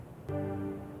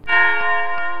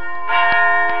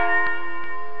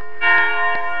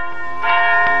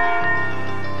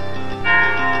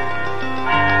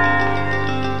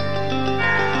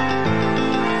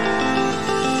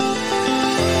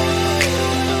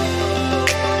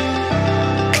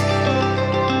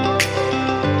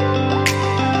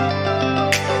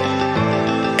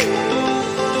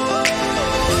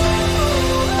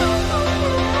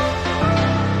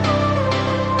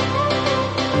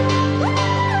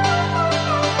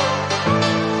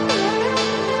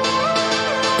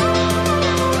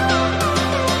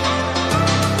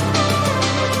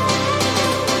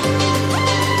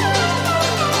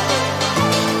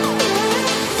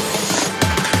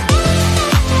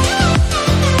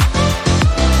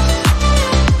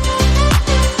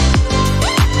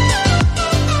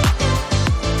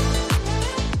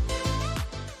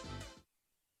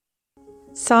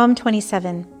Psalm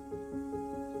 27.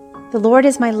 The Lord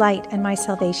is my light and my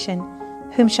salvation.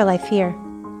 Whom shall I fear?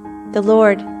 The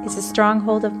Lord is the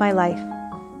stronghold of my life.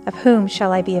 Of whom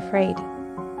shall I be afraid?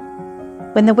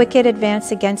 When the wicked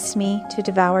advance against me to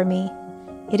devour me,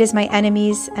 it is my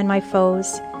enemies and my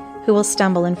foes who will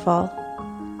stumble and fall.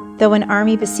 Though an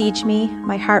army besiege me,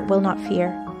 my heart will not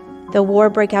fear. Though war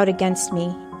break out against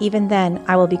me, even then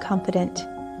I will be confident.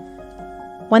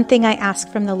 One thing I ask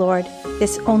from the Lord,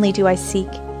 this only do I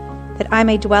seek, that I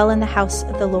may dwell in the house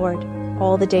of the Lord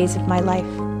all the days of my life,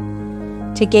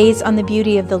 to gaze on the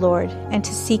beauty of the Lord and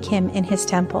to seek him in his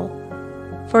temple.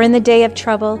 For in the day of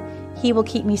trouble he will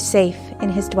keep me safe in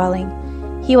his dwelling.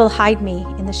 He will hide me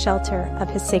in the shelter of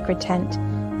his sacred tent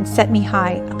and set me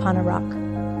high upon a rock.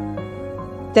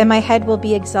 Then my head will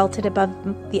be exalted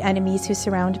above the enemies who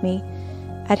surround me.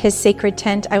 At his sacred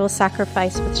tent I will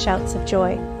sacrifice with shouts of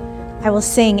joy. I will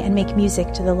sing and make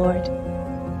music to the Lord.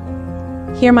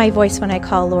 Hear my voice when I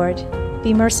call, Lord.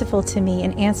 Be merciful to me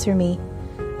and answer me.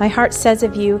 My heart says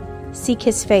of you, seek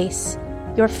his face.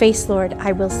 Your face, Lord,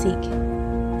 I will seek.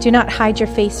 Do not hide your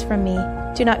face from me.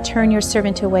 Do not turn your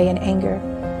servant away in anger.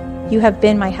 You have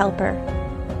been my helper.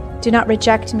 Do not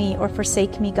reject me or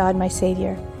forsake me, God, my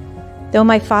Savior. Though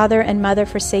my father and mother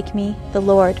forsake me, the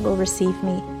Lord will receive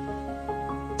me.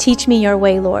 Teach me your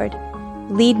way, Lord.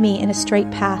 Lead me in a straight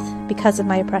path because of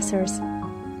my oppressors.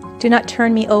 Do not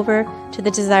turn me over to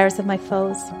the desires of my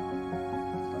foes.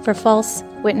 For false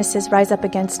witnesses rise up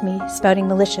against me, spouting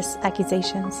malicious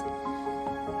accusations.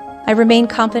 I remain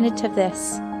confident of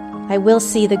this. I will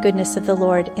see the goodness of the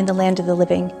Lord in the land of the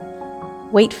living.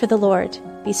 Wait for the Lord.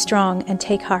 Be strong and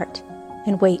take heart,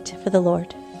 and wait for the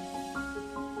Lord.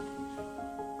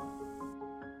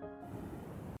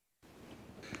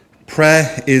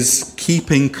 Prayer is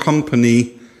keeping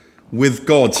company with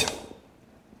God.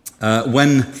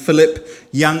 When Philip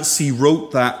Yancey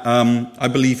wrote that, I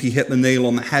believe he hit the nail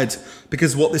on the head,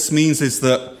 because what this means is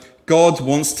that God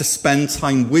wants to spend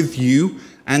time with you,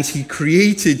 and he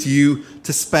created you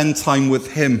to spend time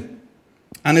with him.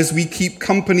 And as we keep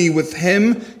company with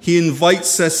him, he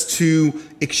invites us to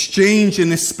exchange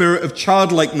in a spirit of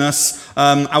childlikeness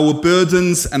our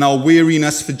burdens and our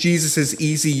weariness for Jesus'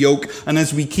 easy yoke. And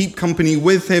as we keep company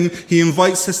with him, he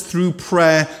invites us through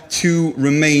prayer to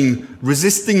remain,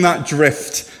 resisting that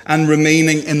drift and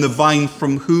remaining in the vine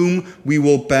from whom we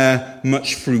will bear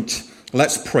much fruit.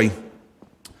 Let's pray.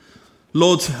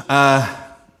 Lord,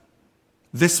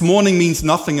 this morning means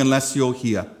nothing unless you're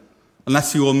here.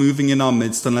 Unless you are moving in our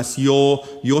midst, unless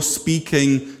you're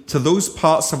speaking to those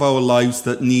parts of our lives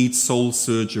that need soul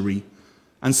surgery.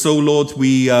 And so, Lord,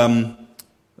 we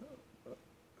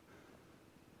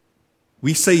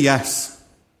say yes.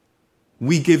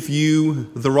 We give you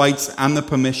the right and the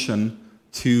permission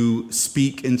to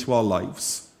speak into our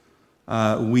lives.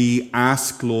 We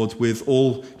ask, Lord, with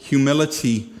all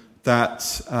humility,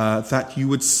 that you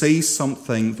would say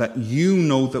something that you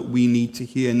know that we need to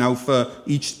hear. Now, for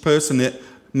each person, it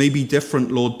may be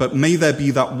different, Lord, but may there be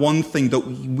that one thing that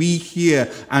we hear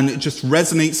and it just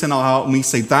resonates in our heart and we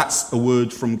say, that's a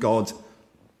word from God.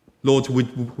 Lord,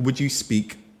 would you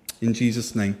speak? In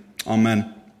Jesus' name,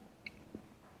 amen.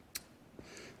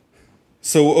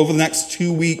 So over the next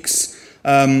 2 weeks,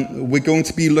 we're going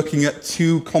to be looking at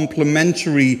two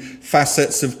complementary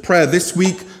facets of prayer. This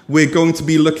week, we're going to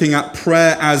be looking at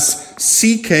prayer as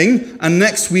seeking, and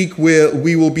next week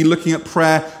we will be looking at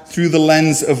prayer through the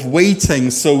lens of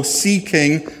waiting. So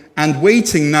seeking and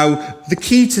waiting. Now, the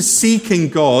key to seeking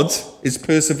God is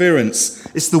perseverance.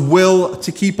 It's the will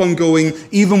to keep on going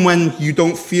even when you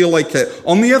don't feel like it.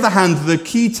 On the other hand, the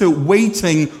key to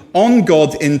waiting on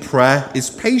God in prayer is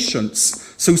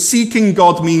patience. So seeking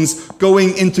God means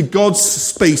going into God's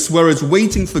space, whereas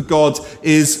waiting for God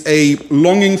is a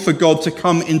longing for God to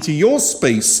come into your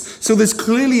space. So there's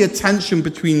clearly a tension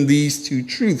between these two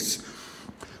truths.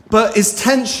 But is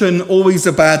tension always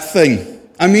a bad thing?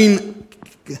 I mean,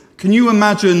 can you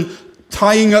imagine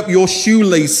tying up your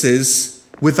shoelaces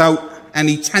without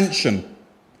any tension?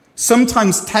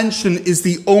 Sometimes tension is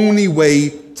the only way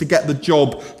to get the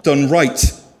job done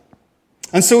right.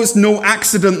 And so it's no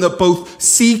accident that both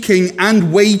seeking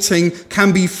and waiting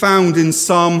can be found in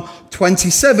Psalm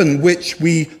 27, which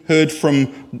we heard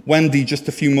from Wendy just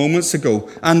a few moments ago.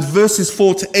 And verses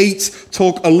 4 to 8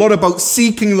 talk a lot about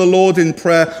seeking the Lord in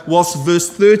prayer, whilst verse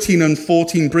 13 and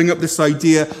 14 bring up this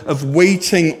idea of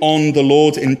waiting on the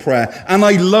Lord in prayer. And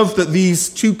I love that these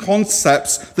two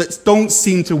concepts that don't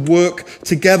seem to work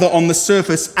together on the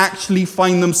surface actually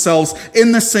find themselves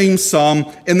in the same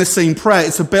psalm, in the same prayer.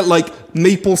 It's a bit like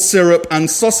maple syrup and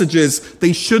sausages.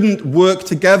 They shouldn't work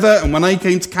together. And when I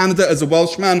came to Canada as a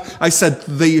Welshman, I said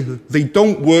they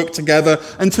don't work together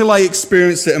until I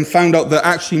experienced it and found out that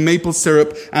actually maple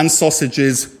syrup and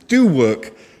sausages do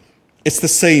work. It's the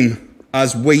same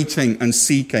as waiting and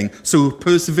seeking. So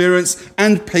perseverance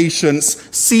and patience,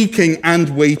 seeking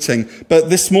and waiting. But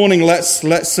this morning, let's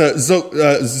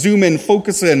zoom in,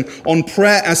 focus in on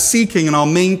prayer as seeking. And our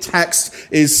main text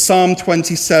is Psalm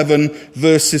 27,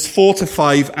 verses 4 to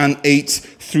 5 and 8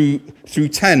 through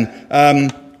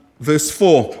 10. Verse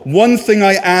 4, one thing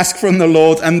I ask from the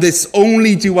Lord, and this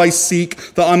only do I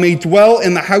seek, that I may dwell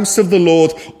in the house of the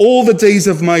Lord all the days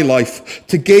of my life,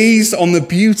 to gaze on the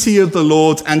beauty of the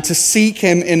Lord and to seek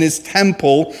him in his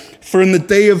temple. For in the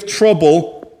day of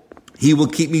trouble, he will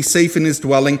keep me safe in his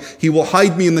dwelling. He will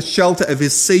hide me in the shelter of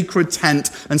his sacred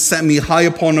tent and set me high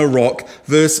upon a rock.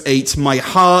 Verse 8, my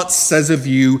heart says of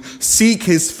you, seek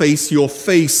his face, your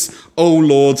face, O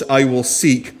Lord, I will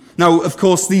seek. Now, of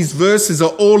course, these verses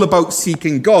are all about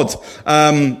seeking God.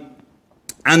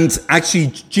 And actually,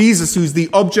 Jesus, who's the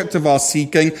object of our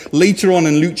seeking, later on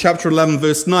in Luke chapter 11,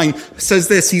 verse 9, says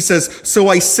this. He says, so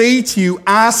I say to you,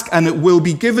 ask and it will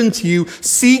be given to you.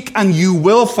 Seek and you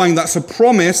will find. That's a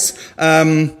promise.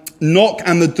 Knock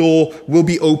and the door will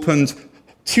be opened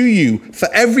to you. For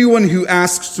everyone who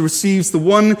asks receives, the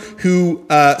one who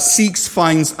seeks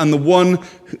finds, and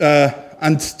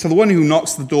and to the one who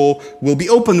knocks, the door will be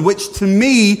opened, which to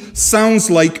me sounds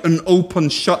like an open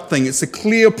shut thing. It's a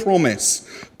clear promise.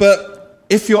 But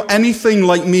if you're anything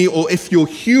like me, or if you're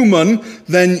human,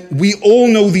 then we all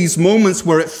know these moments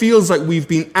where it feels like we've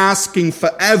been asking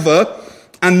forever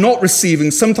and not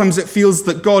receiving. Sometimes it feels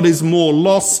that God is more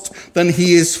lost than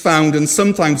he is found. And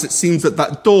sometimes it seems that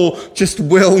that door just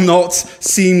will not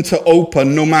seem to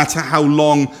open, no matter how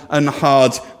long and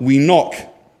hard we knock.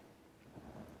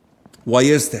 Why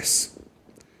is this?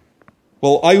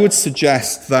 Well, I would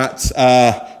suggest that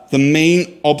the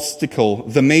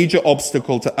major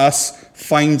obstacle to us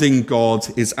finding God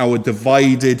is our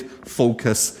divided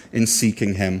focus in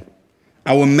seeking him.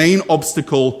 Our main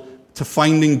obstacle to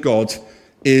finding God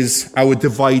is our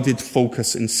divided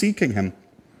focus in seeking him.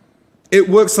 It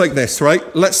works like this, right?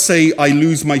 Let's say I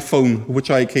lose my phone,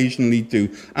 which I occasionally do,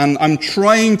 and I'm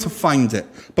trying to find it.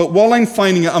 But while I'm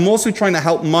finding it, I'm also trying to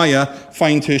help Maya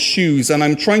find her shoes, and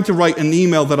I'm trying to write an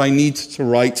email that I need to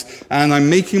write, and I'm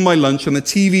making my lunch, and the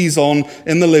TV's on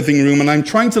in the living room, and I'm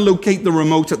trying to locate the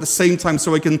remote at the same time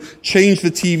so I can change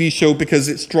the TV show because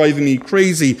it's driving me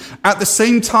crazy. At the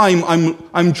same time,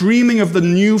 I'm dreaming of the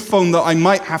new phone that I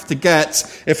might have to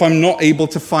get if I'm not able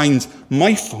to find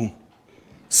my phone.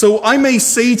 So I may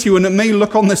say to you, and it may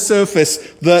look on the surface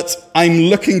that I'm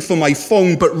looking for my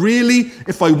phone, but really,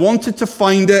 if I wanted to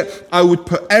find it, I would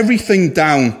put everything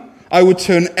down. I would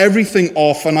turn everything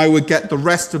off, and I would get the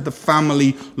rest of the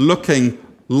family looking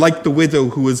like the widow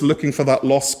who was looking for that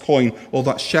lost coin, or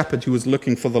that shepherd who was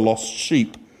looking for the lost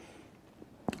sheep.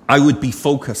 I would be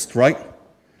focused, right?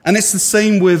 And it's the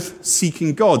same with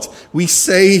seeking God. We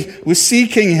say we're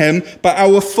seeking him, but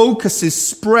our focus is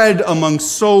spread among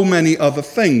so many other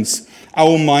things.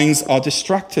 Our minds are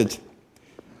distracted.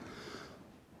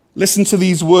 Listen to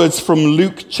these words from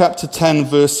Luke chapter 10,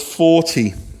 verse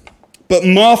 40. But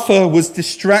Martha was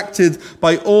distracted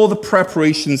by all the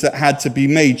preparations that had to be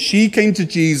made. She came to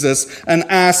Jesus and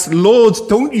asked, Lord,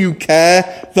 don't you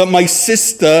care that my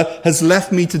sister has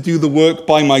left me to do the work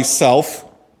by myself?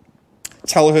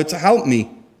 Tell her to help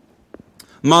me.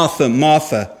 Martha,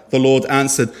 Martha, the Lord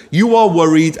answered, you are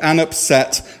worried and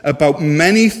upset about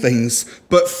many things,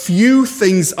 but few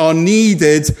things are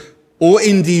needed, or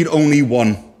indeed only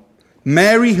one.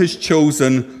 Mary has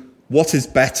chosen what is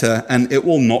better, and it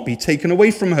will not be taken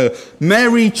away from her.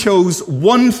 Mary chose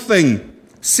one thing,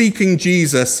 seeking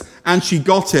Jesus, and she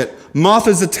got it.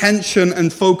 Martha's attention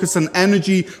and focus and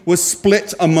energy was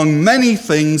split among many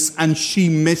things, and she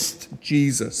missed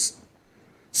Jesus.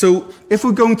 So if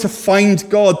we're going to find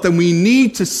God, then we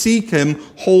need to seek him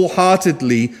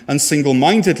wholeheartedly and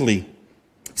single-mindedly.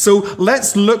 So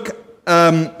let's look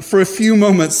for a few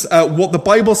moments at what the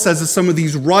Bible says are some of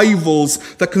these rivals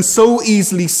that can so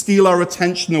easily steal our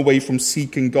attention away from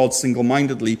seeking God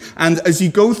single-mindedly. And as you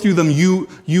go through them,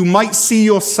 you might see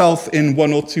yourself in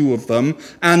one or two of them,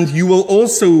 and you will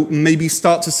also maybe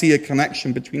start to see a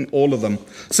connection between all of them.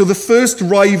 So the first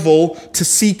rival to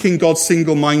seeking God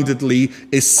single-mindedly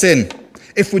is sin.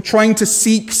 If we're trying to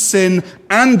seek sin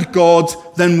and God,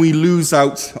 then we lose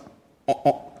out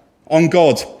on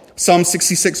God. Psalm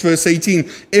 66 verse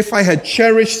 18, if I had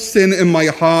cherished sin in my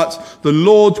heart, the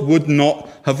Lord would not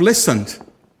have listened.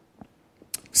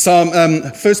 1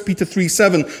 Peter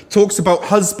 3:7 talks about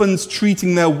husbands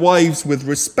treating their wives with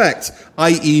respect,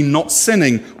 i.e. not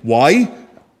sinning. Why?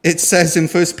 It says in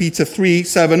 1 Peter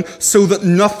 3:7, so that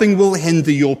nothing will hinder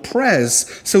your prayers.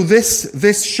 So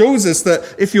this shows us that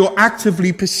if you're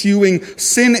actively pursuing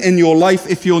sin in your life,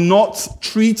 if you're not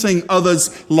treating others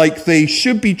like they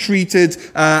should be treated,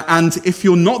 and if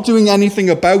you're not doing anything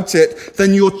about it,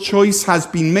 then your choice has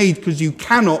been made, because you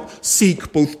cannot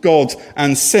seek both God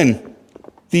and sin.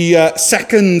 The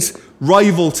second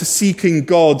rival to seeking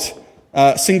God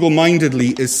single-mindedly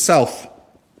is self.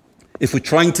 If we're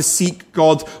trying to seek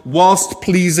God whilst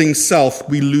pleasing self,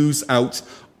 we lose out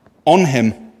on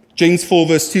him. James 4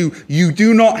 verse 2, you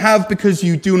do not have because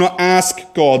you do not ask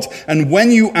God. And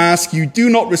when you ask, you do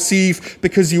not receive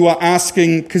because you ask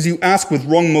with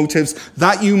wrong motives,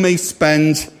 that you may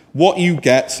spend what you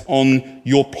get on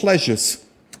your pleasures.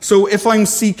 So if I'm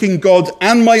seeking God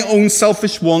and my own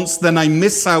selfish wants, then I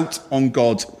miss out on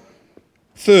God.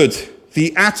 Third,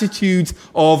 the attitude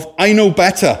of I know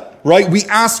better. Right? We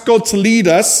ask God to lead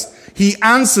us, he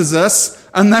answers us,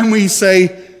 and then we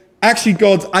say, actually,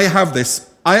 God, I have this.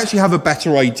 I actually have a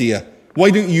better idea. Why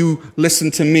don't you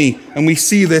listen to me? And we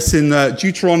see this in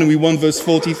Deuteronomy 1 verse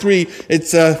 43,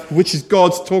 which is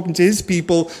God talking to his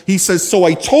people. He says, so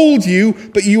I told you,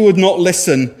 but you would not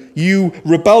listen. You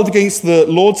rebelled against the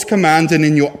Lord's command, and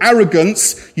in your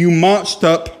arrogance, you marched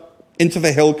up into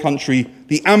the hill country.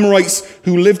 The Amorites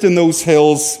who lived in those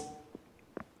hills,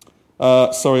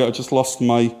 I just lost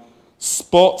my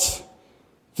spot.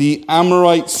 The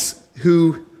Amorites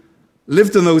who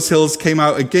lived in those hills came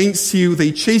out against you.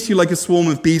 They chased you like a swarm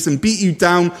of bees and beat you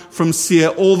down from Seir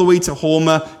all the way to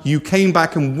Hormah. You came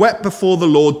back and wept before the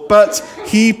Lord, but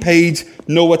he paid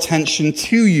no attention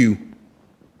to you.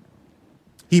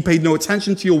 He paid no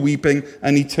attention to your weeping,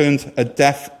 and he turned a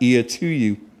deaf ear to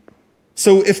you.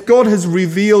 So if God has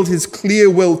revealed his clear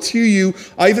will to you,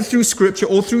 either through scripture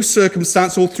or through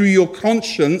circumstance or through your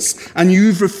conscience, and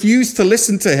you've refused to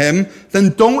listen to him, then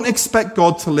don't expect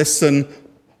God to listen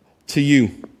to you.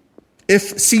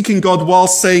 If seeking God while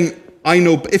saying,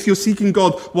 if you're seeking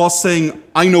God while saying,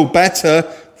 I know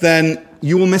better, then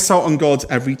you will miss out on God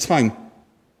every time.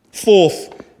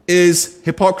 Fourth is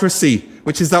hypocrisy,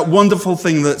 which is that wonderful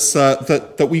thing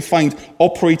that we find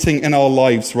operating in our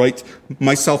lives, right?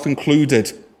 Myself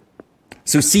included.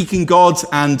 So seeking God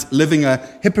and living a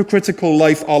hypocritical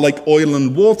life are like oil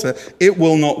and water. It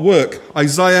will not work.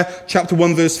 Isaiah chapter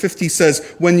 1 verse 50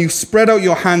 says, when you spread out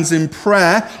your hands in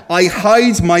prayer, I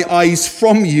hide my eyes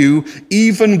from you,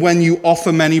 even when you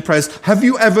offer many prayers. Have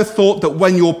you ever thought that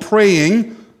when you're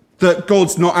praying, that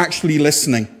God's not actually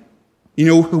listening? You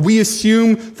know, we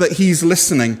assume that he's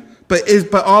listening. But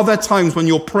are there times when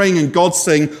you're praying and God's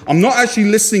saying, I'm not actually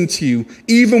listening to you.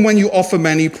 Even when you offer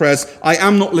many prayers, I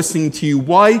am not listening to you.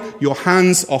 Why? Your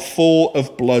hands are full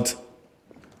of blood.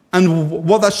 And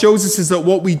what that shows us is that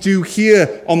what we do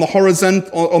here on the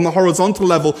horizontal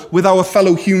level with our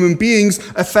fellow human beings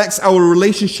affects our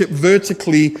relationship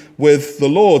vertically with the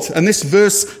Lord. And this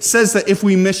verse says that if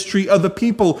we mistreat other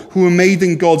people who are made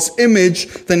in God's image,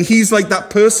 then he's like that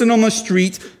person on the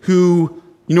street who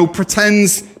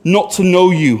pretends not to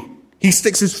know you. He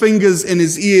sticks his fingers in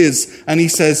his ears and he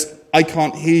says, I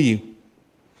can't hear you.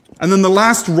 And then the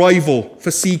last rival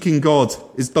for seeking God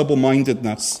is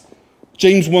double-mindedness.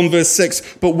 James 1 verse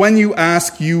 6, but when you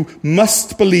ask, you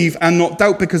must believe and not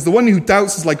doubt, because the one who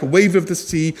doubts is like a wave of the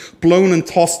sea, blown and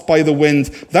tossed by the wind.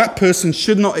 That person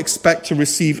should not expect to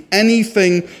receive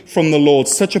anything from the Lord.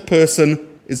 Such a person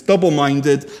is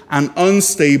double-minded and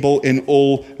unstable in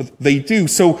all they do.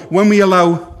 So when we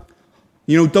allow,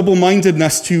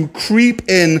 double-mindedness to creep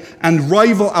in and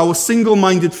rival our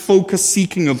single-minded focus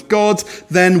seeking of God,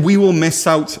 then we will miss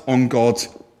out on God.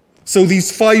 So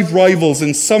these 5 rivals,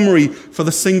 in summary, for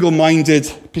the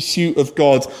single-minded pursuit of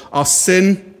God are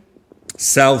sin,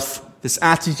 self, this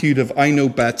attitude of I know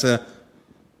better,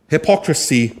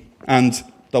 hypocrisy, and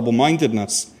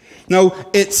double-mindedness. Now,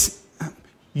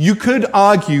 you could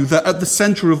argue that at the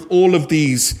center of all of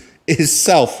these is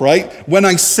self, right? When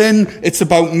I sin, it's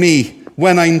about me.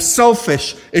 When I'm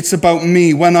selfish, it's about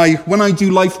me. When I do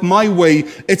life my way,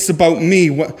 it's about me.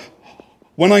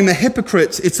 When I'm a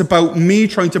hypocrite, it's about me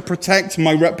trying to protect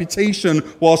my reputation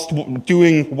whilst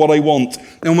doing what I want.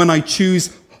 And when I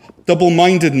choose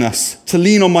double-mindedness, to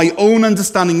lean on my own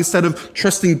understanding instead of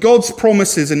trusting God's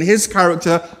promises and his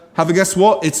character, guess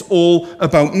what? It's all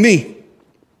about me.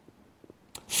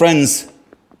 Friends,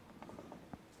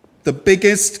 the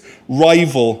biggest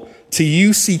rival to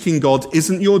you seeking God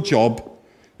isn't your job.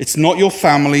 It's not your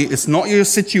family. It's not your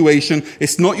situation.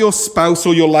 It's not your spouse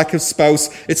or your lack of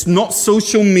spouse. It's not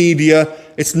social media.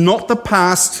 It's not the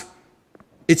past.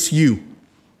 It's you.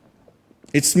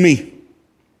 It's me.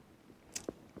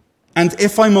 And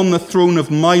if I'm on the throne of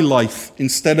my life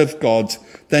instead of God,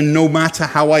 then no matter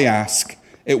how I ask,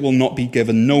 it will not be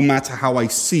given. No matter how I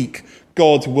seek,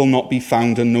 God will not be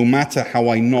found. And no matter how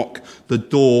I knock, the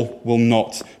door will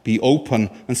not be open.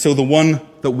 And so the one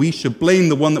that we should blame,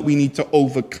 the one that we need to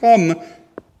overcome,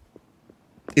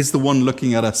 is the one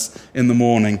looking at us in the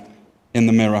morning in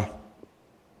the mirror.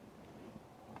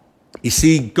 You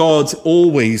see, God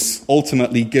always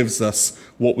ultimately gives us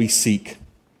what we seek.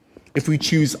 If we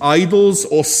choose idols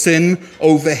or sin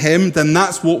over him, then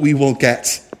that's what we will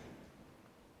get.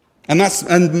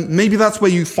 And maybe that's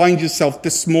where you find yourself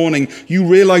this morning. You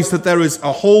realize that there is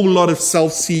a whole lot of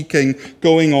self-seeking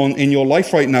going on in your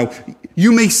life right now.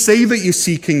 You may say that you're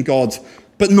seeking God,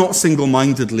 but not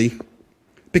single-mindedly,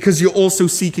 because you're also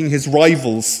seeking his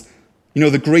rivals,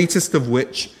 the greatest of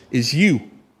which is you.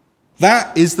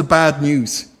 That is the bad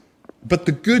news. But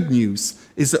the good news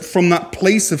is that from that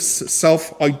place of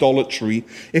self-idolatry,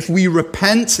 if we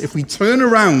repent, if we turn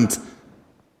around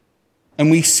and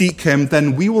we seek him,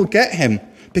 then we will get him,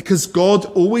 because God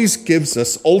always gives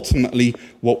us ultimately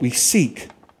what we seek.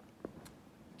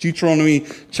 Deuteronomy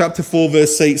chapter 4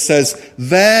 verse 8 says,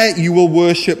 "There you will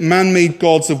worship man-made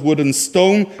gods of wood and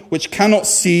stone, which cannot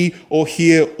see or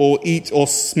hear or eat or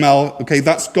smell." Okay,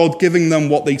 that's God giving them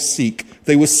what they seek.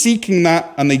 They were seeking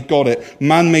that and they got it.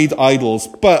 Man-made idols.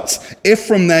 "But if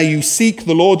from there you seek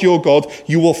the Lord your God,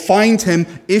 you will find him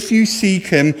if you seek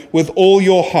him with all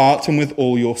your heart and with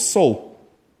all your soul."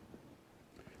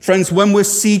 Friends, when we're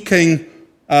seeking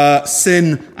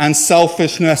sin and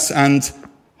selfishness and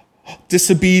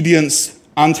disobedience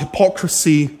and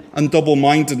hypocrisy and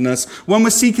double-mindedness, when we're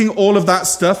seeking all of that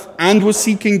stuff and we're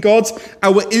seeking God,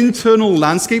 our internal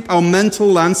landscape, our mental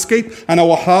landscape, and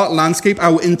our heart landscape,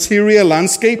 our interior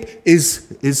landscape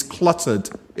is cluttered.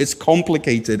 It's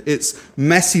complicated. It's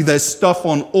messy. There's stuff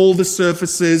on all the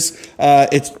surfaces.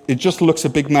 It just looks a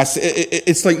big mess.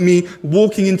 It's like me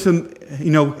walking into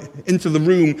the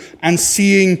room and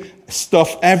seeing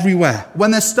stuff everywhere.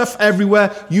 When there's stuff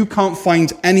everywhere, you can't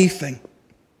find anything.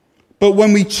 But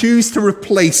when we choose to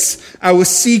replace our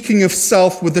seeking of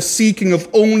self with the seeking of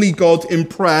only God in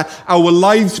prayer, our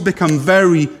lives become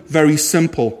very, very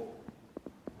simple.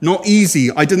 Not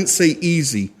easy. I didn't say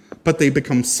easy, but they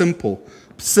become simple.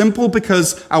 Simple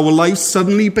because our lives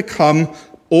suddenly become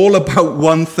all about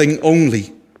one thing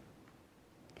only.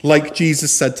 Like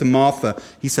Jesus said to Martha,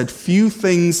 he said, "Few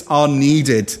things are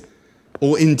needed,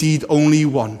 or indeed only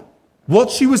one." What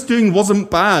she was doing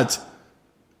wasn't bad.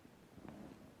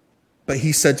 But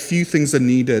he said, "Few things are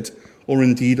needed, or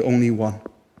indeed only one."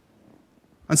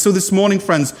 And so this morning,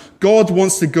 friends, God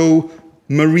wants to go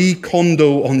Marie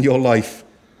Kondo on your life.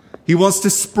 He wants to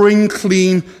spring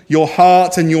clean your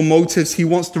heart and your motives. He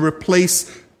wants to replace,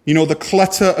 the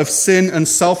clutter of sin and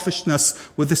selfishness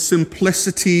with the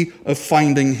simplicity of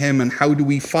finding him. And how do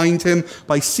we find him?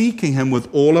 By seeking him with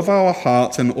all of our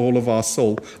heart and all of our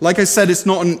soul. Like I said, it's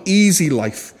not an easy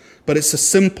life, but it's a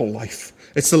simple life.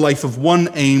 It's a life of one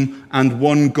aim and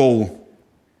one goal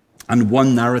and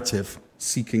one narrative,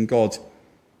 seeking God.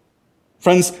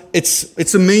 Friends,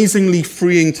 it's amazingly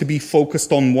freeing to be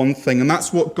focused on one thing, and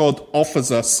that's what God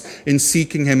offers us in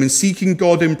seeking him. In seeking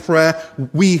God in prayer,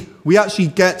 we actually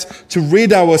get to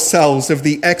rid ourselves of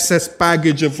the excess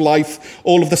baggage of life,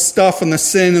 all of the stuff and the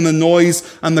sin and the noise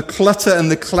and the clutter and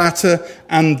the clatter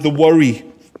and the worry.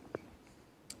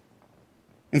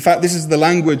 In fact, this is the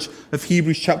language of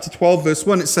Hebrews chapter 12, verse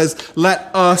 1. It says, "Let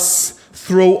us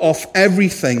throw off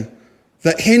everything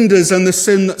that hinders and the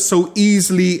sin that so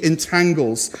easily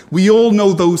entangles." We all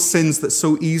know those sins that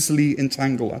so easily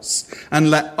entangle us. "And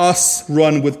let us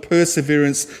run with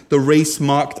perseverance the race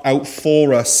marked out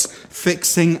for us,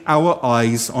 fixing our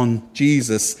eyes on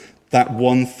Jesus," that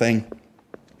one thing.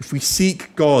 If we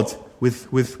seek God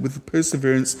with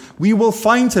perseverance, we will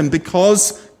find him,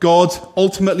 because God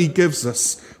ultimately gives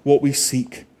us what we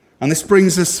seek. And this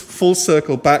brings us full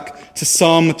circle back to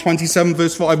Psalm 27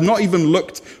 verse 4. I've not even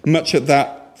looked much at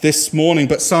that this morning,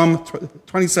 but Psalm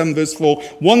 27 verse 4,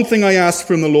 one thing I ask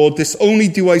from the Lord, this only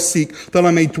do I seek, that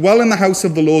I may dwell in the house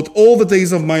of the Lord all the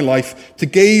days of my life, to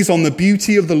gaze on the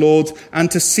beauty of the Lord and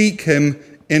to seek him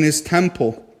in his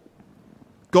temple.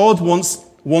 God wants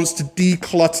to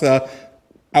declutter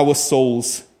our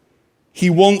souls. He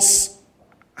wants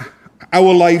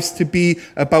our lives to be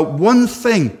about one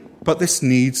thing, but this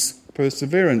needs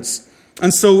perseverance.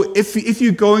 And so if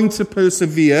you're going to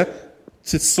persevere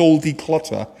to soul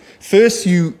declutter, first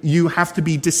you have to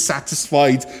be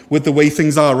dissatisfied with the way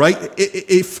things are, right?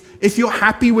 If you're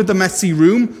happy with the messy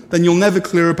room, then you'll never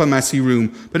clear up a messy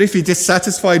room. But if you're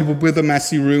dissatisfied with a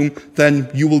messy room, then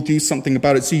you will do something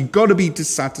about it. So you've got to be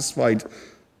dissatisfied.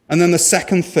 And then the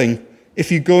second thing, if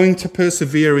you're going to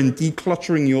persevere in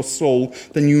decluttering your soul,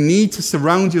 then you need to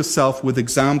surround yourself with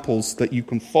examples that you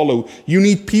can follow. You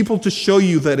need people to show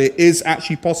you that it is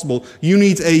actually possible. You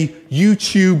need a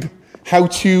YouTube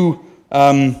how-to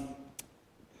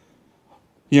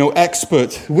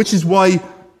expert, which is why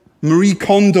Marie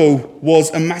Kondo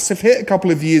was a massive hit a couple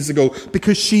of years ago,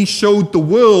 because she showed the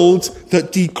world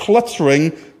that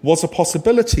decluttering was a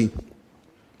possibility.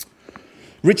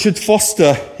 Richard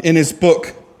Foster, in his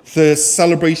book, The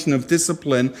Celebration of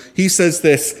Discipline, he says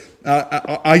this,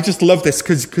 I just love this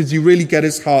because you really get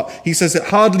his heart. He says, it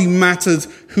hardly mattered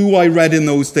who I read in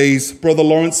those days. Brother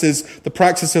Lawrence's The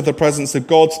Practice of the Presence of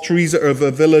God, Teresa of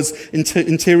Avila's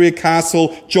Interior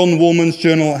Castle, John Woolman's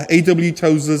journal, A.W.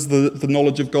 Tozer's The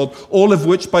Knowledge of God, all of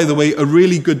which, by the way, are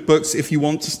really good books if you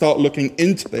want to start looking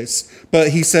into this. But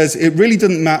he says, it really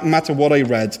didn't matter what I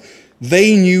read.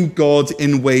 They knew God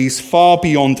in ways far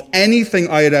beyond anything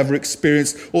I had ever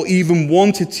experienced or even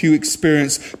wanted to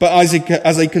experience. But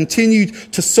as I continued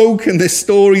to soak in the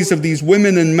stories of these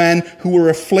women and men who were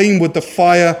aflame with the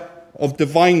fire of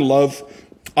divine love,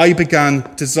 I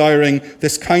began desiring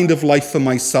this kind of life for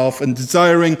myself, and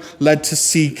desiring led to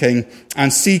seeking,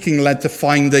 and seeking led to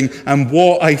finding, and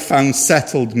what I found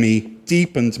settled me,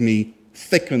 deepened me,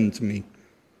 thickened me.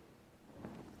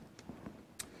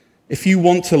 If you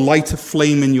want to light a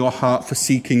flame in your heart for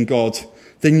seeking God,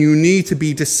 then you need to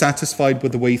be dissatisfied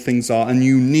with the way things are, and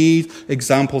you need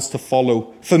examples to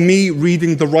follow. For me,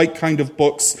 reading the right kind of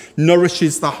books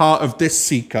nourishes the heart of this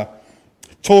seeker.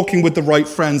 Talking with the right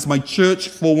friends, my church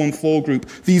 414 group,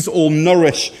 these all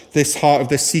nourish this heart of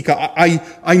this seeker.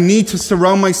 I need to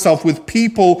surround myself with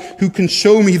people who can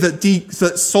show me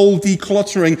that soul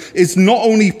decluttering is not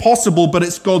only possible, but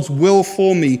it's God's will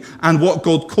for me, and what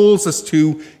God calls us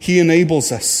to, he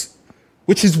enables us.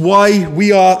 Which is why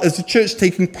we are, as a church,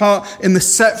 taking part in the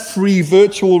Set Free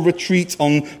virtual retreat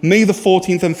on May the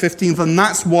 14th and 15th, and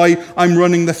that's why I'm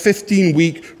running the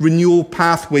 15-week renewal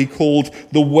pathway called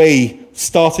The Way,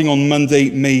 starting on Monday,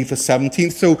 May the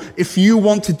 17th. So if you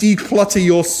want to declutter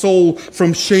your soul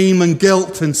from shame and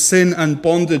guilt and sin and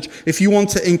bondage, if you want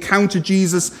to encounter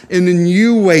Jesus in a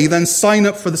new way, then sign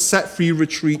up for the Set Free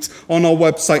retreat on our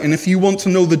website. And if you want to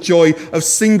know the joy of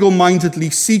single-mindedly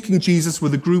seeking Jesus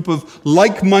with a group of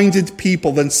like-minded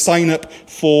people, then sign up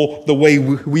for The Way.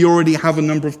 We already have a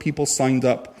number of people signed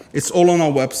up. It's all on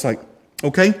our website.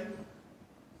 Okay?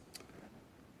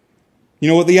 You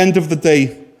know, at the end of the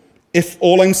day, if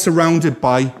all I'm surrounded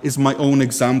by is my own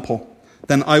example,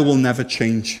 then I will never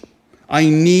change. I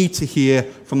need to hear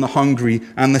from the hungry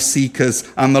and the seekers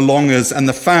and the longers and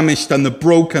the famished and the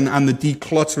broken and the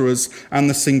declutterers and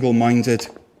the single-minded.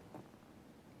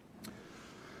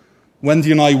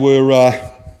 Wendy and I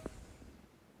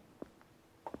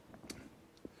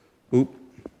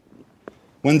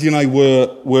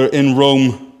were in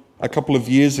Rome a couple of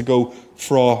years ago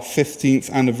for our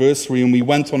 15th anniversary, and we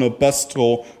went on a bus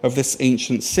tour of this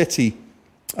ancient city.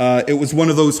 It was one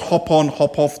of those hop-on,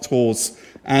 hop-off tours,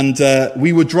 and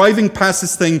we were driving past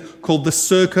this thing called the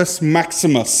Circus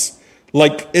Maximus.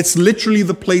 Like, it's literally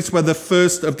the place where the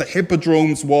first of the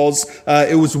hippodromes was.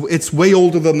 It's way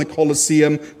older than the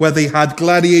Colosseum, where they had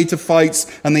gladiator fights,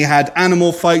 and they had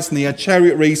animal fights, and they had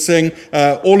chariot racing,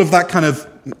 all of that kind of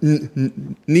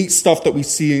neat stuff that we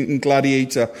see in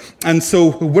Gladiator. And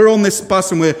so we're on this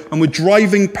bus and we're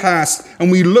driving past, and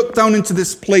we look down into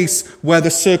this place where the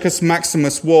Circus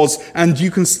Maximus was, and you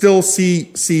can still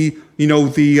see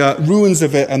the ruins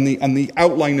of it and the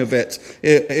outline of it.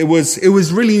 It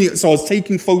was really neat. So I was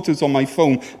taking photos on my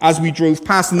phone as we drove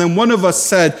past, and then one of us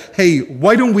said, "Hey,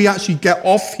 why don't we actually get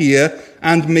off here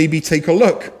and maybe take a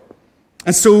look?"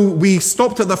 And so we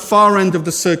stopped at the far end of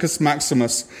the Circus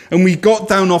Maximus, and we got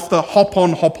down off the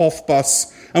hop-on, hop-off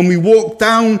bus, and we walked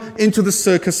down into the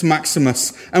Circus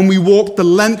Maximus, and we walked the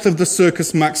length of the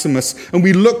Circus Maximus, and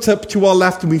we looked up to our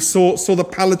left and we saw the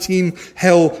Palatine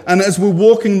Hill. And as we're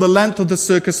walking the length of the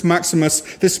Circus Maximus,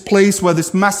 this place where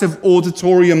this massive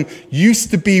auditorium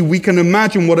used to be, we can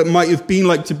imagine what it might have been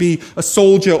like to be a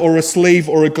soldier or a slave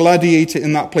or a gladiator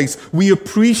in that place. We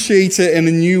appreciate it in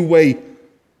a new way.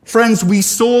 Friends, we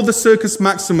saw the Circus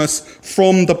Maximus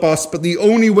from the bus, but the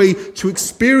only way to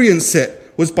experience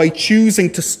it was by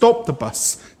choosing to stop the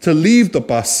bus, to leave the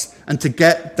bus, and to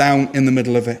get down in the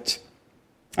middle of it.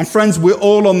 And friends, we're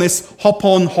all on this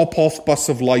hop-on, hop-off bus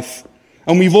of life.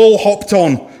 And we've all hopped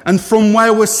on. And from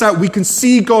where we're sat, we can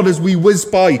see God as we whiz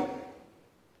by.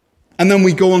 And then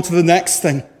we go on to the next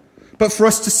thing. But for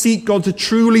us to seek God, to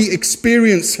truly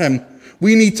experience him,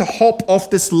 we need to hop off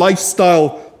this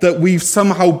lifestyle that we've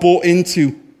somehow bought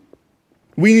into.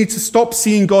 We need to stop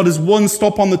seeing God as one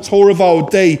stop on the tour of our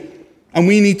day, and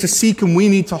we need to seek him, we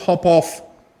need to hop off.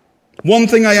 One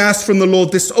thing I ask from the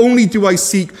Lord, this only do I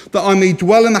seek, that I may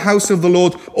dwell in the house of the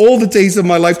Lord all the days of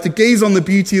my life, to gaze on the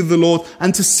beauty of the Lord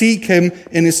and to seek him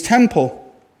in his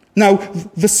temple. Now,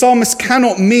 the psalmist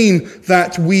cannot mean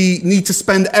that we need to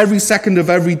spend every second of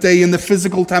every day in the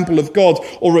physical temple of God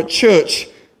or at church.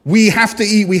 We have to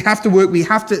eat, we have to work, we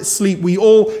have to sleep. We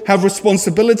all have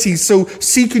responsibilities. So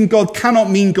seeking God cannot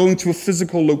mean going to a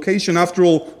physical location. After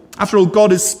all,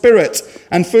 God is spirit.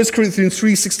 And 1 Corinthians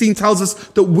 3:16 tells us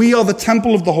that we are the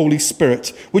temple of the Holy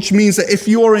Spirit, which means that if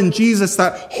you are in Jesus,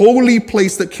 that holy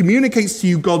place that communicates to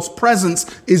you God's presence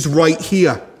is right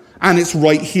here. And it's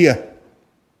right here.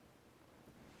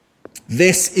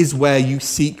 This is where you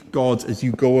seek God as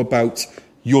you go about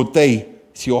your day.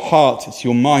 It's your heart, it's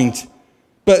your mind.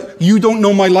 But you don't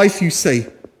know my life, you say.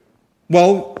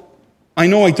 Well, I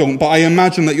know I don't, but I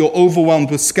imagine that you're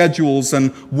overwhelmed with schedules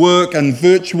and work and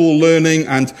virtual learning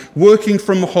and working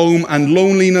from home and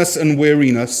loneliness and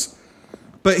weariness.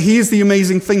 But here's the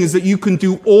amazing thing, is that you can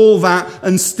do all that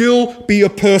and still be a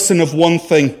person of one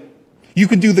thing. You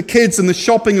can do the kids and the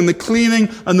shopping and the cleaning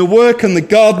and the work and the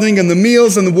gardening and the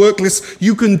meals and the work list.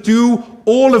 You can do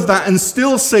all of that and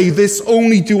still say, this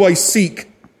only do I seek.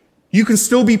 You can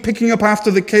still be picking up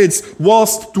after the kids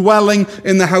whilst dwelling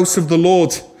in the house of the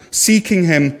Lord, seeking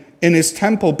him in his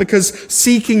temple. Because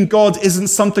seeking God isn't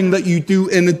something that you do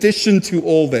in addition to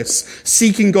all this.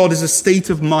 Seeking God is a state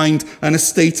of mind and a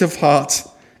state of heart.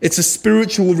 It's a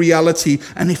spiritual reality.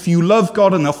 And if you love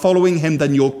God and are following him,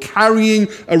 then you're carrying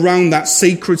around that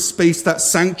sacred space, that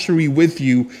sanctuary with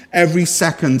you every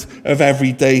second of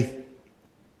every day.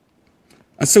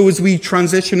 And so as we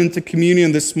transition into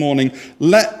communion this morning,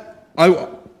 I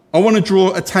want to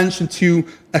draw attention to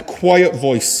a quiet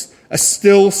voice, a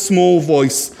still small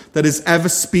voice that is ever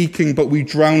speaking, but we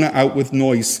drown it out with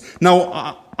noise.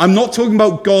 Now, I'm not talking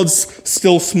about God's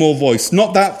still small voice,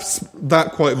 not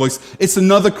that quiet voice. It's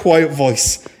another quiet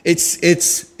voice.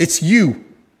 It's you.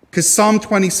 Because Psalm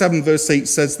 27 verse 8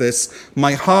 says this,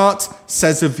 my heart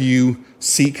says of you,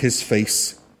 seek his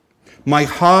face. My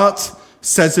heart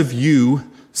says of you,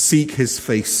 seek his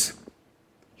face.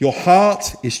 Your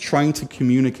heart is trying to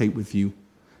communicate with you.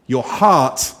 Your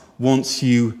heart wants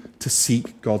you to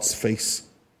seek God's face.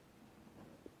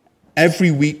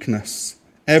 Every weakness,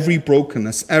 every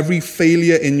brokenness, every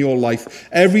failure in your life,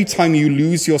 every time you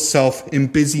lose yourself in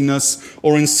busyness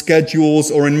or in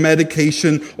schedules or in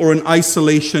medication or in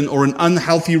isolation or in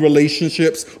unhealthy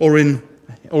relationships or in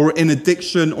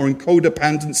addiction or in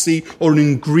codependency or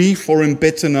in grief or in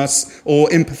bitterness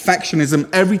or in perfectionism,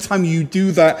 every time you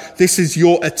do that, this is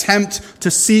your attempt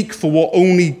to seek for what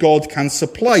only God can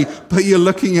supply, but you're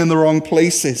looking in the wrong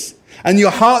places. And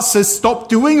your heart says, stop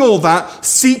doing all that,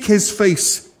 seek his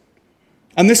face.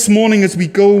 And this morning as we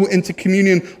go into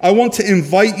communion, I want to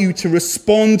invite you to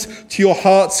respond to your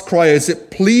heart's cry as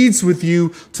it pleads with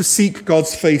you to seek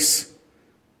God's face.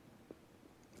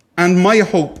 And my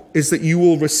hope is that you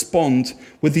will respond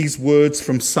with these words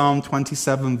from Psalm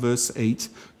 27 verse 8.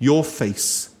 Your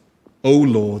face, O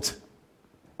Lord,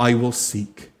 I will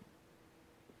seek.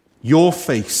 Your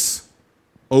face,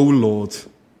 O Lord,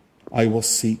 I will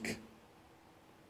seek.